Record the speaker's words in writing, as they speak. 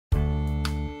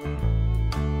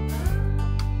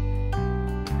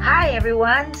Hi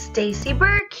everyone,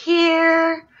 StacyBurke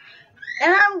here,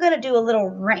 and I'm going to do a little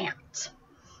rant.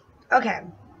 Okay,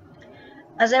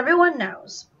 as everyone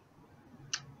knows,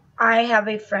 I have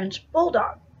a French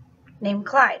Bulldog named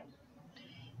Clyde.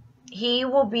 He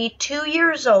will be 2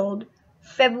 years old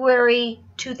February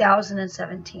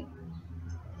 2017.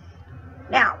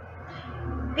 Now,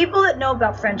 people that know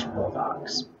about French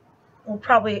Bulldogs will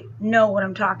probably know what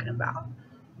I'm talking about,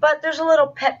 but there's a little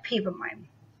pet peeve of mine.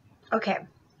 Okay.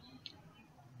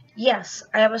 Yes,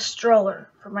 I have a stroller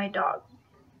for my dog.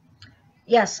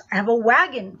 Yes, I have a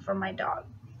wagon for my dog.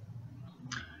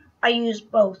 I use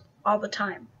both all the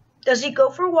time. Does he go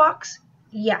for walks?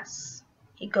 Yes,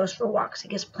 he goes for walks. He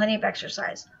gets plenty of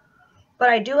exercise. But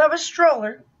I do have a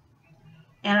stroller,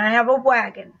 and I have a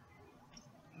wagon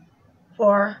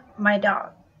for my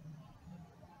dog.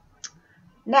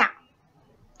 Now,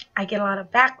 I get a lot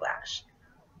of backlash.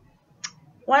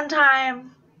 One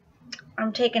time,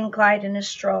 I'm taking Clyde in his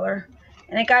stroller,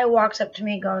 and a guy walks up to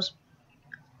me and goes,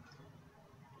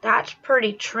 "That's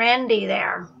pretty trendy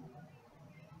there."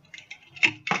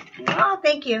 Oh,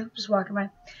 thank you. Just walking by.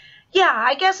 Yeah,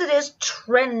 I guess it is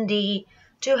trendy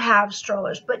to have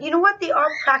strollers, but you know what? They are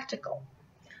practical.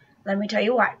 Let me tell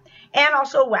you why. And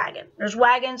also a wagon. There's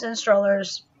wagons and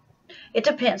strollers. It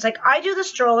depends. Like I do the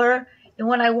stroller, and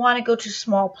when I want to go to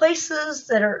small places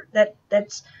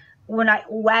that's when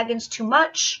wagon's too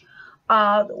much.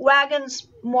 The wagon's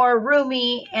more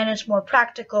roomy and it's more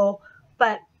practical,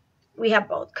 but we have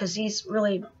both because he's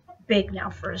really big now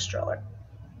for a stroller.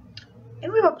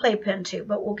 And we have a playpen too,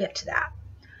 but we'll get to that.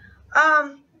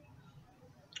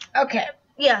 Okay,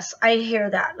 yes, I hear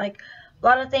that. Like a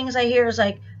lot of things I hear is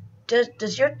like,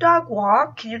 does your dog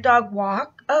walk? Can your dog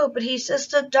walk? Oh, but he's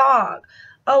just a dog.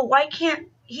 Oh, why can't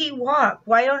he walk?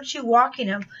 Why aren't you walking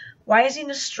him? Why is he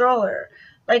in a stroller?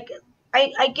 Like,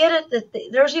 I get it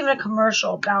that there's even a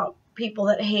commercial about people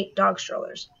that hate dog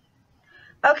strollers.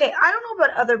 Okay, I don't know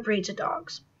about other breeds of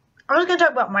dogs. I'm just going to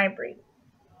talk about my breed.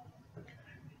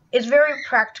 It's very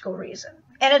practical reason.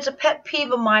 And it's a pet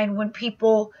peeve of mine when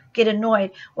people get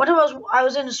annoyed. One time I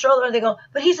was in a stroller and they go,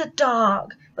 "But he's a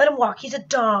dog. Let him walk. He's a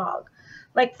dog."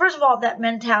 Like, first of all, that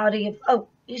mentality of, "Oh,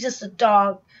 he's just a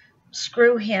dog.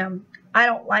 Screw him." I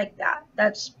don't like that.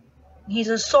 He's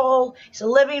a soul. He's a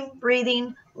living,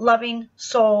 breathing, loving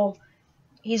soul.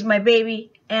 He's my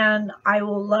baby, and I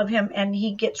will love him. And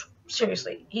he gets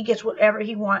whatever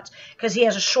he wants because he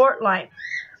has a short life.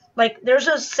 Like, there's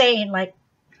a saying, like,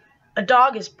 a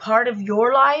dog is part of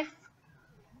your life,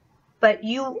 but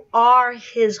you are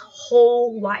his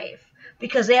whole life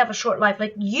because they have a short life.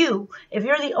 Like you, if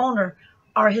you're the owner,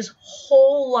 are his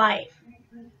whole life.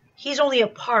 He's only a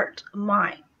part of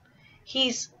mine.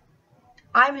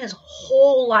 I'm his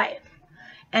whole life.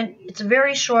 And it's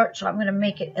very short, so I'm going to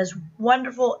make it as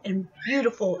wonderful and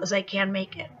beautiful as I can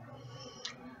make it.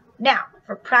 Now,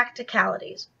 for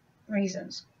practicalities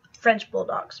reasons, French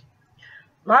Bulldogs.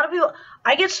 A lot of people,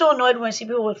 I get so annoyed when I see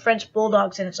people with French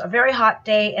Bulldogs and it's a very hot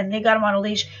day and they got them on a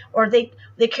leash, or they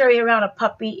carry around a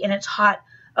puppy and it's hot.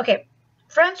 Okay,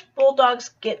 French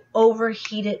Bulldogs get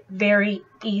overheated very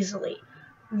easily.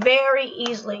 Very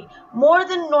easily. More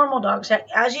than normal dogs.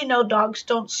 As you know, dogs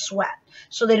don't sweat,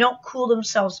 so they don't cool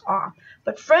themselves off.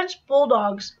 But French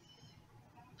Bulldogs,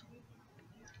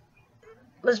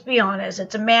 let's be honest,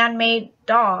 it's a man-made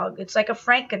dog. It's like a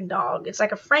Franken dog. It's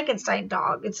like a Frankenstein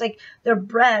dog. It's like they're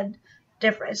bred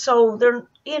different. So they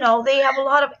have a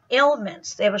lot of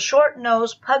ailments. They have a short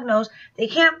nose, pug nose. They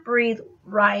can't breathe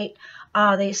right.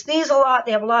 They sneeze a lot.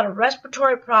 They have a lot of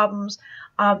respiratory problems.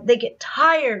 They get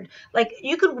tired. Like,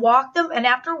 you could walk them, and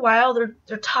after a while,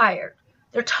 they're tired.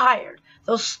 They're tired.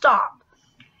 They'll stop.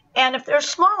 And if they're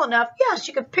small enough, yes,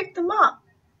 you could pick them up.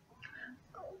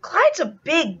 Clyde's a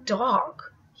big dog.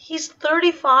 He's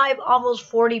 35, almost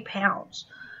 40 pounds.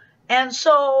 And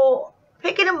so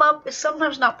picking him up is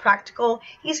sometimes not practical.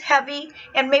 He's heavy,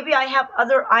 and maybe I have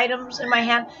other items in my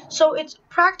hand. So it's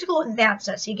practical in that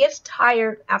sense. He gets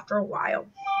tired after a while.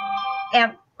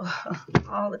 And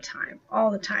all the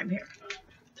time here.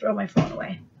 Throw my phone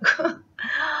away.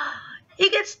 He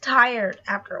gets tired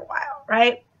after a while,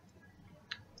 right?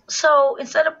 So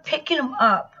instead of picking him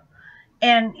up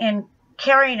and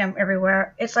carrying him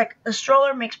everywhere, it's like the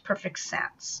stroller makes perfect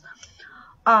sense.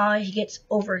 He gets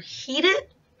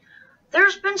overheated.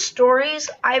 There's been stories,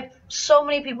 so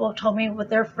many people have told me with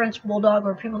their French Bulldog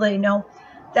or people they know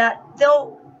that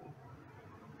they'll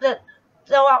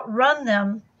outrun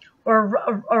them or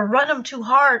run them too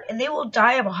hard and they will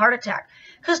die of a heart attack.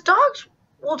 Because dogs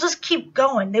will just keep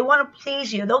going. They want to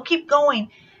please you. They'll keep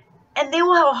going and they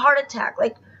will have a heart attack.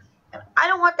 Like, And I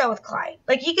don't want that with Clyde.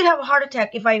 Like, he could have a heart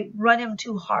attack if I run him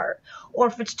too hard or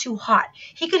if it's too hot.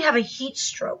 He could have a heat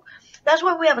stroke. That's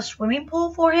why we have a swimming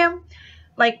pool for him.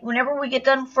 Like, whenever we get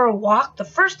done for a walk, the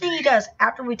first thing he does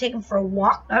after we take him for a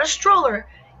walk, not a stroller,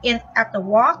 at the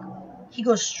walk, he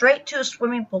goes straight to a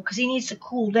swimming pool because he needs to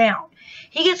cool down.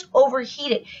 He gets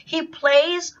overheated. He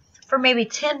plays for maybe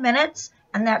 10 minutes,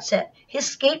 and that's it. His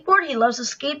skateboard, he loves the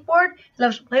skateboard. He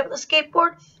loves to play with the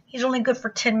skateboard. He's only good for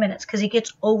 10 minutes because he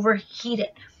gets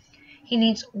overheated. He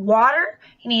needs water.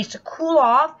 He needs to cool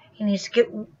off. He needs to get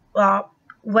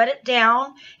wet it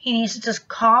down. He needs to just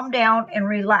calm down and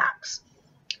relax.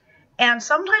 And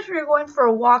sometimes when you're going for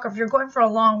a walk, or if you're going for a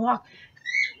long walk,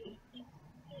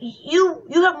 you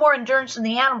have more endurance than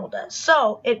the animal does.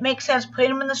 So it makes sense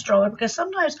putting him in the stroller, because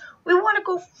sometimes we want to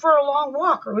go for a long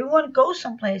walk, or we want to go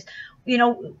someplace, you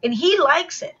know, and he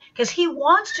likes it because he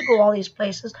wants to go all these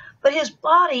places, but his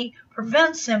body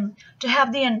prevents him to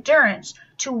have the endurance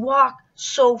to walk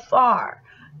so far,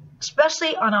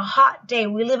 especially on a hot day.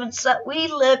 We live in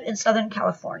Southern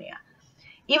California.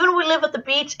 Even when we live at the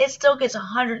beach, it still gets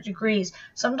 100 degrees.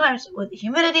 Sometimes with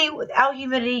humidity, without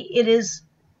humidity, it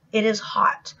is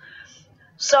hot.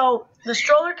 So the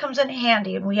stroller comes in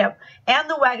handy, and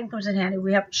the wagon comes in handy.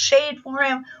 We have shade for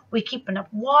him. We keep enough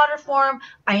water for him.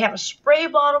 I have a spray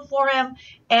bottle for him,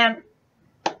 and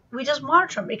we just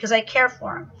monitor him because I care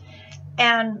for him.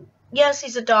 And yes,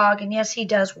 he's a dog, and yes, he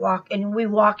does walk, and we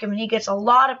walk him, and he gets a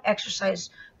lot of exercise.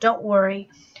 Don't worry.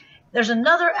 There's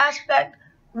another aspect.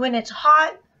 When it's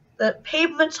hot, the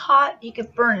pavement's hot, he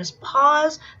could burn his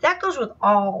paws. That goes with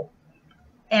all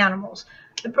animals.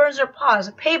 It burns their paws.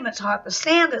 The pavement's hot. The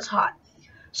sand is hot.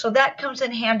 So that comes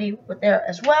in handy with there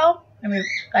as well.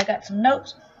 I got some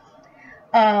notes.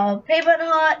 Pavement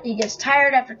hot. He gets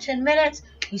tired after 10 minutes.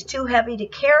 He's too heavy to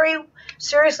carry.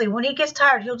 Seriously, when he gets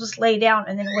tired, he'll just lay down,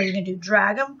 and then what are you going to do?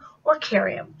 Drag him or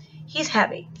carry him? He's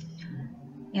heavy,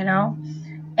 you know.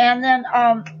 And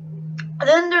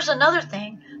then there's another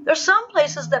thing. There's some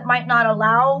places that might not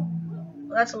allow,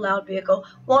 that's a loud vehicle,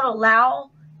 won't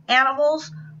allow animals,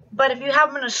 but if you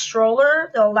have him in a stroller,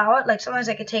 they'll allow it. Like, sometimes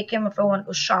I could take him if I want to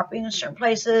go shopping in certain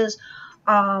places.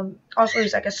 Also,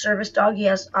 he's like a service dog. He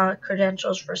has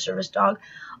credentials for a service dog.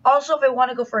 Also, if I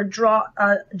want to go for a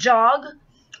jog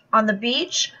on the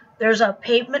beach, there's a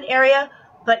pavement area,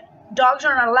 but dogs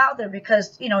are not allowed there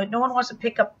because, you know, no one wants to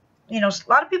pick up, you know, a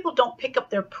lot of people don't pick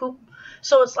up their poop.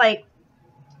 So it's like,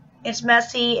 it's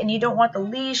messy, and you don't want the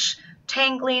leash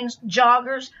tangling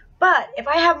joggers. But if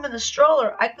I have him in the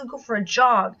stroller, I could go for a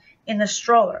jog in the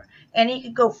stroller, and he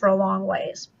could go for a long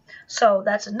ways. So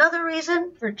that's another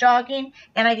reason for jogging.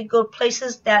 And I could go to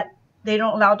places that they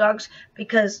don't allow dogs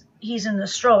because he's in the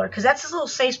stroller, because that's his little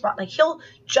safe spot. Like, he'll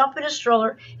jump in his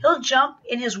stroller, he'll jump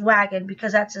in his wagon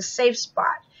because that's his safe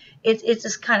spot. It's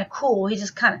just kind of cool. He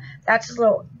just kind of, that's his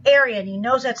little area, and he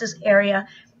knows that's his area.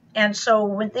 And so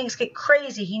when things get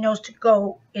crazy, he knows to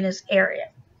go in his area.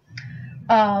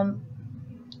 And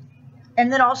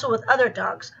then also with other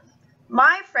dogs.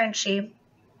 My Frenchie,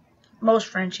 most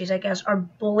Frenchies, I guess, are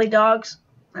bully dogs.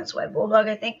 That's why bulldog,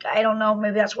 I think. I don't know.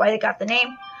 Maybe that's why they got the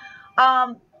name.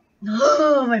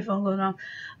 Oh, my phone going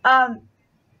off.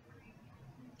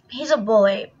 He's a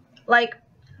bully. Like,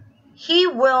 he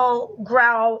will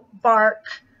growl, bark.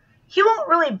 He won't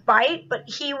really bite, but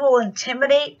he will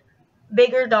intimidate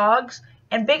bigger dogs,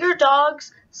 and bigger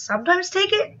dogs sometimes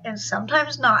take it and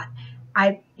sometimes not.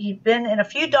 He's been in a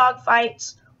few dog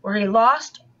fights where he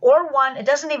lost or won. It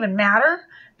doesn't even matter,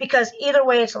 because either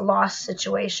way it's a loss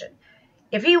situation.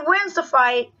 If he wins the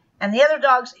fight and the other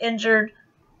dog's injured,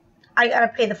 I gotta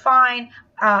pay the fine.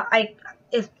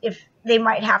 If they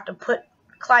might have to put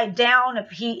Clyde down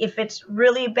if it's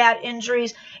really bad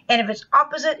injuries, and if it's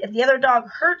opposite, if the other dog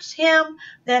hurts him,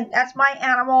 then that's my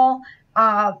animal.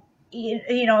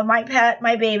 You know, my pet,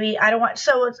 my baby. I don't want,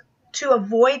 so it's, to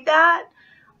avoid that,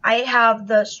 I have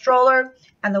the stroller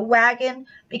and the wagon,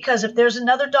 because if there's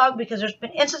another dog, because there's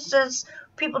been instances,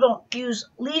 people don't use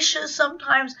leashes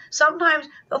sometimes. Sometimes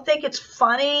they'll think it's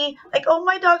funny, like, oh,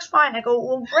 my dog's fine. I go,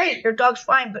 well, great, your dog's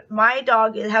fine, but my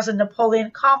dog has a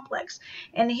Napoleon complex,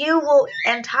 and he will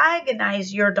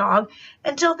antagonize your dog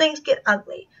until things get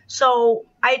ugly. So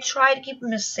I try to keep him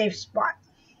in a safe spot.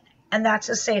 And that's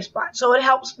a safe spot. So it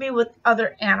helps me with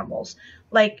other animals,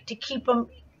 like to keep them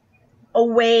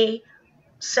away,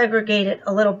 segregated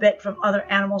a little bit from other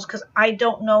animals, because I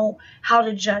don't know how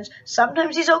to judge.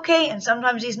 Sometimes he's okay and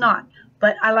sometimes he's not.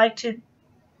 But I like to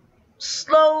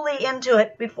slowly into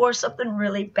it before something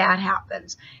really bad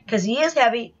happens. Because he is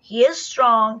heavy, he is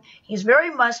strong, he's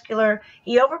very muscular,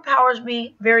 he overpowers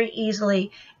me very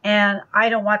easily, and I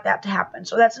don't want that to happen.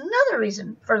 So that's another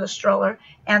reason for the stroller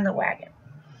and the wagon.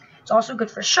 It's also good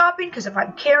for shopping, because if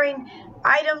I'm carrying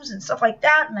items and stuff like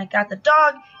that and I got the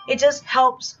dog, it just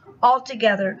helps all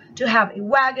together to have a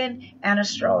wagon and a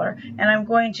stroller. And I'm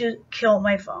going to kill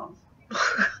my phone.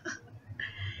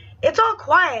 It's all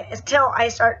quiet until I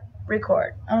start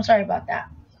record. I'm sorry about that.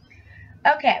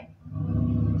 Okay.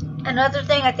 Another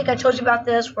thing, I think I told you about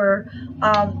this, where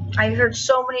I heard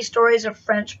so many stories of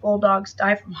French bulldogs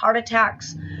die from heart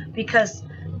attacks because,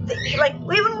 like,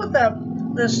 even with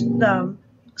the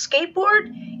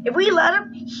skateboard, if we let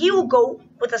him, he will go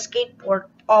with a skateboard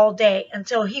all day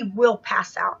until he will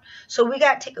pass out. So we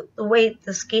got to take away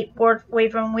the skateboard away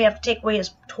from him. We have to take away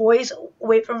his toys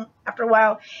away from him after a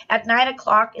while. At 9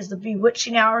 o'clock is the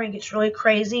bewitching hour. He gets really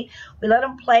crazy. We let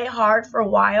him play hard for a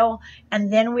while,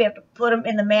 and then we have to put him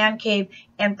in the man cave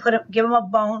and give him a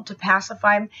bone to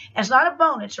pacify him. And it's not a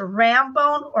bone. It's a ram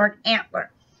bone or an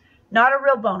antler. Not a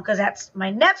real bone, because that's my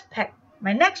next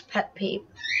pet peeve.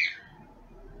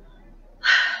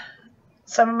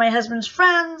 Some of my husband's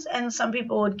friends and some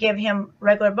people would give him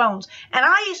regular bones. And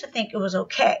I used to think it was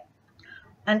okay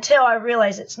until I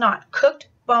realized it's not. Cooked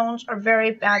bones are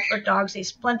very bad for dogs. They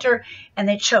splinter and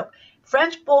they choke.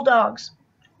 French bulldogs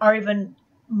are even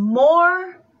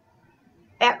more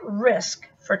at risk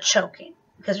for choking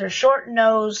because they're short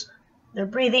nosed, they're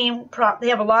they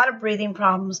have a lot of breathing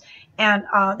problems, and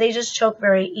they just choke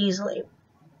very easily.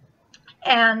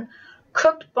 And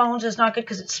cooked bones is not good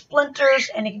because it splinters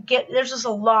and it can there's just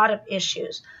a lot of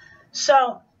issues.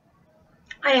 So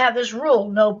I have this rule,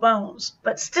 no bones.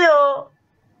 But still,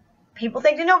 people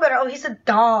think they know better. Oh, he's a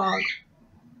dog.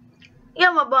 Give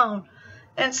him a bone.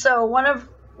 And so one of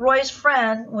Roy's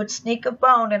friend would sneak a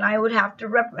bone, and I would have to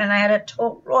and I had to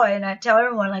tell Roy, and I'd tell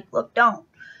everyone, like, look, don't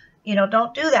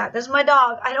do that. This is my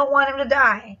dog. I don't want him to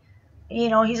die.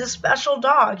 He's a special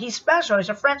dog. He's special. He's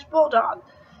a French bulldog.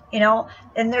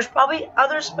 And there's probably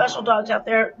other special dogs out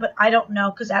there, but I don't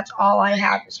know because that's all I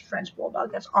have is a French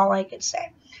bulldog. That's all I could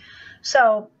say.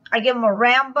 So I give him a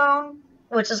ram bone,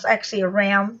 which is actually a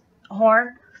ram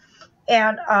horn,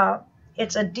 and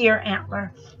it's a deer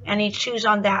antler, and he chews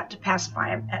on that to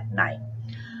pacify him at night.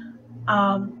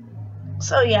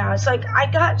 So yeah, it's like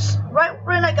right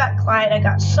when I got Clyde, I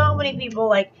got so many people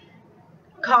like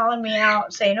calling me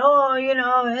out saying, oh,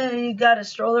 you got a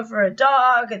stroller for a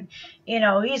dog, and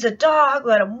he's a dog,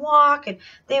 let him walk, and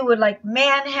they would like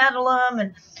manhandle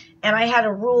him, and I had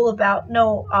a rule about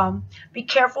be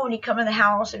careful when you come in the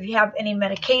house. If you have any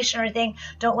medication or anything,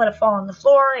 don't let it fall on the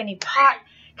floor, any pot,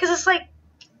 because it's like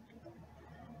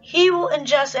he will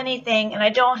ingest anything, and I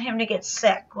don't want him to get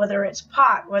sick, whether it's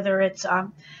pot, whether it's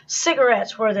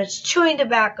cigarettes, whether it's chewing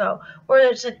tobacco, whether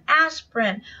it's an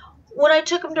aspirin. When I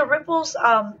took him to Ripple's,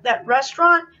 that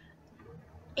restaurant,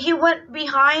 he went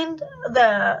behind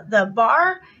the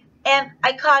bar, and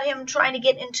I caught him trying to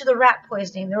get into the rat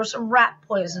poisoning. There was some rat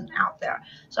poison out there.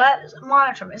 So I had to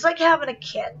monitor him. It's like having a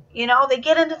kid, They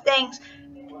get into things,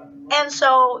 and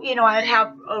so, I'd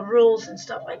have rules and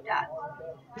stuff like that.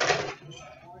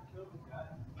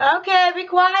 Okay, be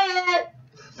quiet.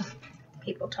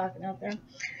 People talking out there.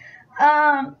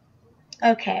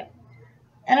 Okay.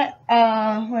 And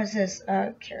what is this?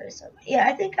 Curious. Yeah,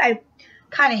 I think I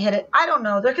kind of hit it. I don't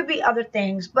know. There could be other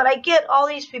things, but I get all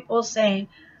these people saying,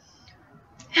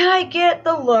 and I get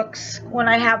the looks when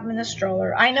I have them in the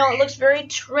stroller. I know it looks very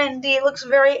trendy. It looks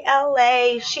very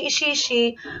LA,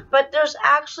 she, but there's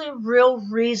actually real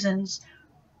reasons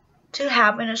to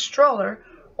having a stroller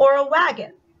or a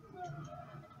wagon.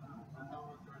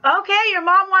 Okay, your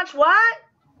mom wants what?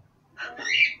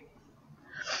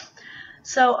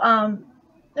 So,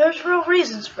 there's real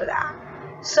reasons for that.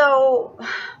 So,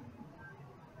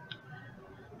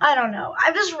 I don't know.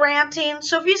 I'm just ranting.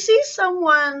 So if you see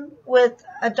someone with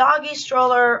a doggy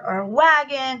stroller or a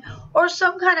wagon or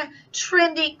some kind of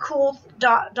trendy, cool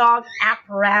dog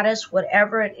apparatus,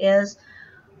 whatever it is,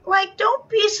 like, don't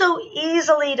be so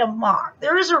easily to mock.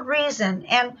 There is a reason.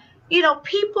 And,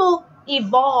 people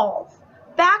evolve.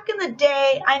 Back in the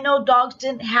day, I know dogs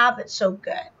didn't have it so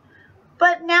good.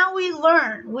 But now we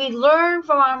learn. We learn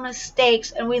from our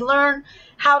mistakes, and we learn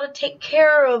how to take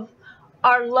care of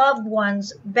our loved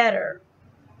ones better.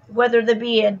 Whether they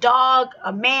be a dog,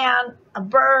 a man, a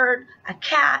bird, a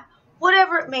cat,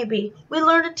 whatever it may be. We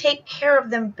learn to take care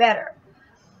of them better.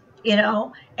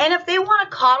 And if they want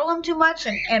to coddle them too much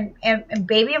and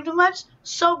baby them too much,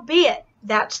 so be it.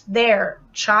 That's their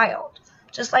child.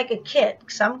 Just like a kid.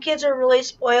 Some kids are really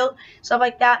spoiled, stuff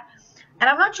like that. And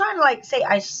I'm not trying to like say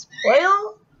I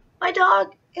spoil my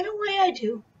dog. In a way I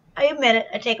do. I admit it.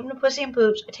 I take him to Pussy and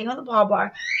Poops. I take him to the paw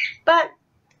bar. But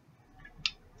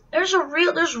there's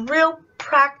real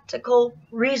practical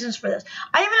reasons for this.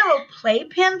 I even have a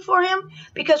playpen for him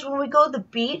because when we go to the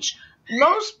beach,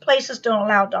 most places don't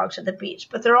allow dogs at the beach,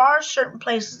 but there are certain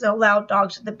places that allow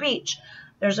dogs at the beach.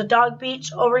 There's a dog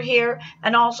beach over here,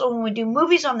 and also when we do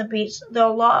movies on the beach,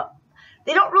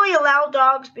 they don't really allow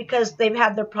dogs because they've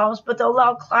had their problems, but they'll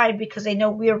allow Clyde because they know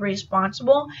we are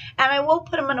responsible. And I will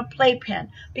put him in a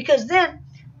playpen because then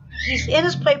he's in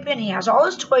his playpen. He has all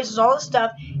his toys, has all his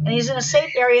stuff, and he's in a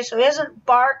safe area so he doesn't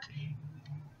bark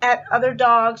at other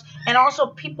dogs. And also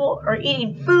people are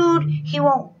eating food. He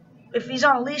won't, if he's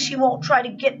on a leash, he won't try to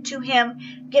get to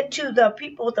the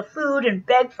people with the food and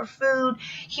beg for food.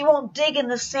 He won't dig in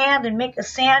the sand and make the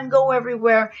sand go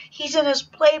everywhere. He's in his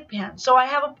playpen. So I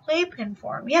have a playpen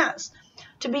for him, yes,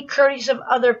 to be courteous of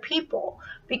other people.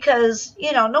 Because,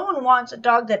 you know, no one wants a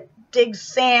dog that digs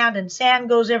sand and sand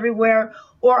goes everywhere.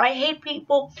 Or I hate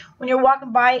people when you're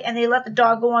walking by and they let the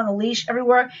dog go on the leash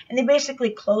everywhere and they basically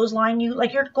clothesline you.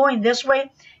 Like you're going this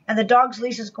way and the dog's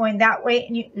leash is going that way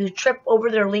and you trip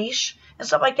over their leash and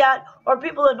stuff like that. Or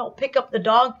people that don't pick up the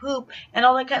dog poop and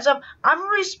all that kind of stuff. I'm a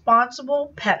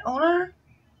responsible pet owner.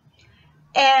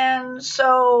 And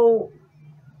so,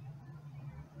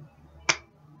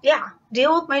 yeah,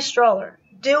 deal with my stroller.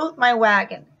 Deal with my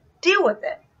wagon. Deal with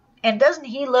it. And doesn't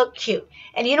he look cute?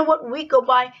 And you know what? When we go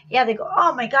by, yeah, they go,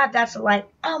 oh my God, that's a light.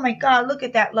 Oh my God, look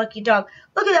at that lucky dog.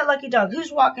 Look at that lucky dog.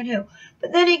 Who's walking who?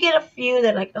 But then you get a few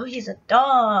that are like, oh, he's a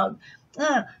dog.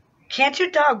 Can't your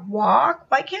dog walk?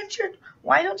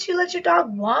 Why don't you let your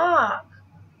dog walk?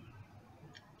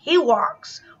 He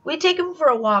walks. We take him for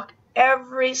a walk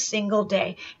every single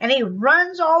day. And he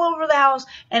runs all over the house.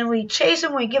 And we chase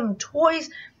him. We give him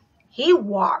toys. He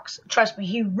walks. Trust me,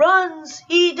 he runs.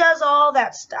 He does all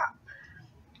that stuff.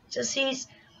 Just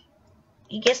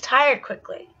he gets tired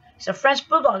quickly. He's a French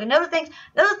Bulldog. Another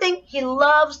thing, he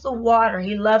loves the water.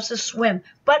 He loves to swim.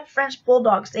 But French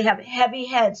Bulldogs, they have heavy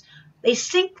heads. They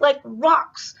sink like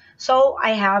rocks. So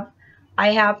I have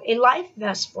a life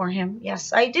vest for him.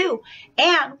 Yes, I do.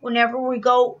 And whenever we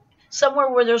go somewhere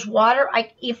where there's water,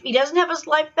 if he doesn't have his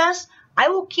life vest, I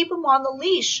will keep him on the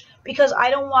leash because I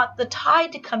don't want the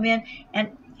tide to come in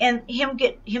and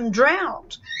get him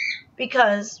drowned,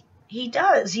 because he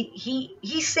does.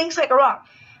 He sinks like a rock.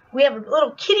 We have a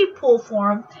little kiddie pool for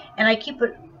him, and I keep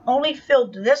it only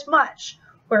filled to this much,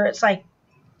 where it's like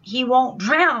he won't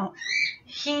drown.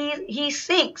 He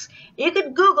sinks. You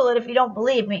could Google it if you don't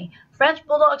believe me. French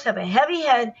Bulldogs have a heavy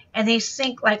head, and they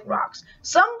sink like rocks.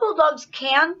 Some Bulldogs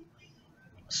can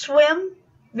swim,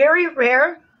 very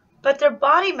rare. But their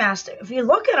body mass, if you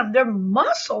look at them, they're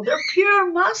muscle. They're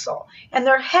pure muscle. And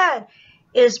their head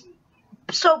is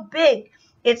so big.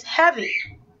 It's heavy.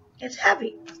 It's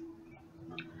heavy.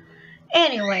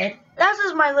 Anyway, that's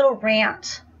just my little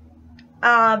rant.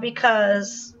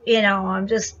 Because, you know, I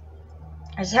just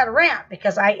had a rant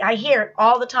because I hear it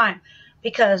all the time.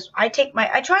 Because I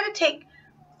try to take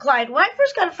Clyde. When I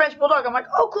first got a French Bulldog, I'm like,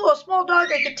 oh, cool, a small dog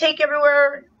I could take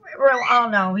everywhere. I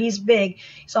don't know. He's big.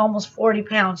 He's almost 40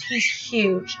 pounds. He's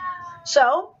huge.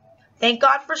 So, thank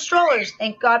God for strollers.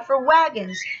 Thank God for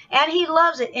wagons. And he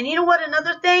loves it. And you know what?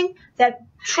 Another thing that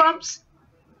trumps,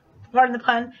 pardon the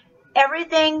pun,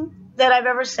 everything that I've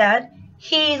ever said,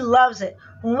 he loves it.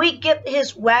 When we get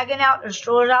his wagon out or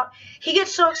stroller out, he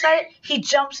gets so excited, he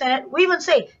jumps in it. We even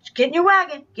say, get in your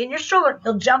wagon, get in your stroller.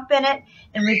 He'll jump in it,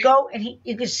 and we go, and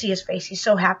you can see his face. He's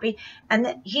so happy. And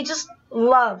then he just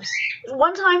loves.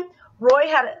 One time, Roy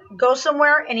had to go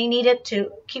somewhere, and he needed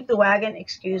to keep the wagon.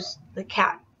 Excuse the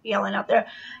cat yelling out there.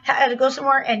 Had to go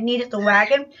somewhere and needed the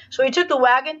wagon. So he took the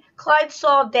wagon. Clyde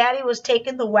saw Daddy was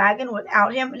taking the wagon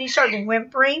without him, and he started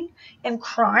whimpering and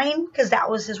crying because that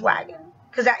was his wagon.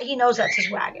 Because he knows that's his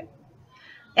wagon.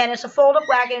 And it's a fold-up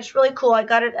wagon. It's really cool. I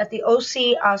got it at the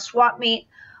OC swap meet,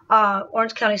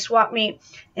 Orange County swap meet.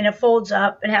 And it folds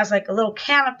up. It has like a little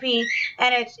canopy.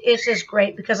 And it's just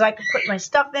great because I can put my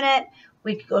stuff in it.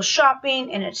 We could go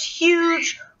shopping. And it's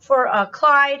huge for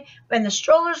Clyde. And the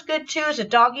stroller's good too. It's a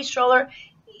doggy stroller.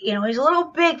 You know, he's a little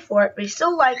big for it, but he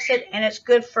still likes it. And it's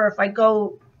good for if I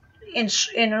go in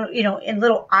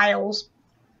little aisles.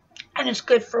 And it's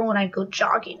good for when I go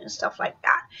jogging and stuff like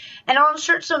that. And I'll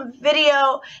insert some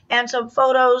video and some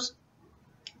photos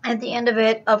at the end of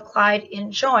it of Clyde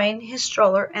enjoying his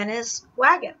stroller and his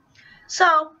wagon.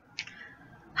 So,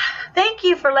 thank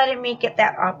you for letting me get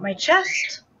that off my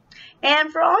chest.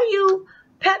 And for all you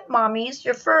pet mommies,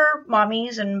 your fur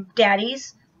mommies and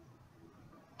daddies,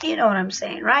 you know what I'm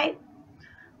saying, right?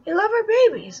 We love our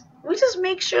babies. We just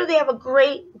make sure they have a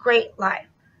great, great life.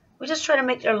 We just try to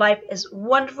make their life as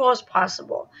wonderful as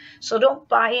possible. So don't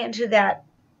buy into that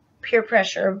peer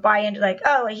pressure, or buy into like,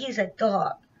 oh, he's a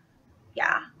dog.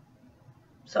 Yeah.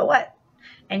 So what?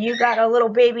 And you got a little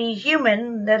baby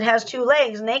human that has 2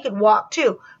 legs and they can walk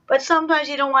too. But sometimes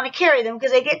you don't want to carry them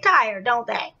because they get tired, don't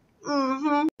they?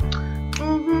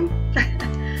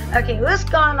 Okay, well, this has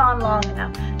gone on long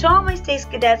enough. To all my Stace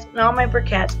Cadets and all my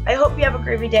Burkettes, I hope you have a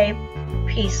groovy day.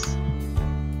 Peace.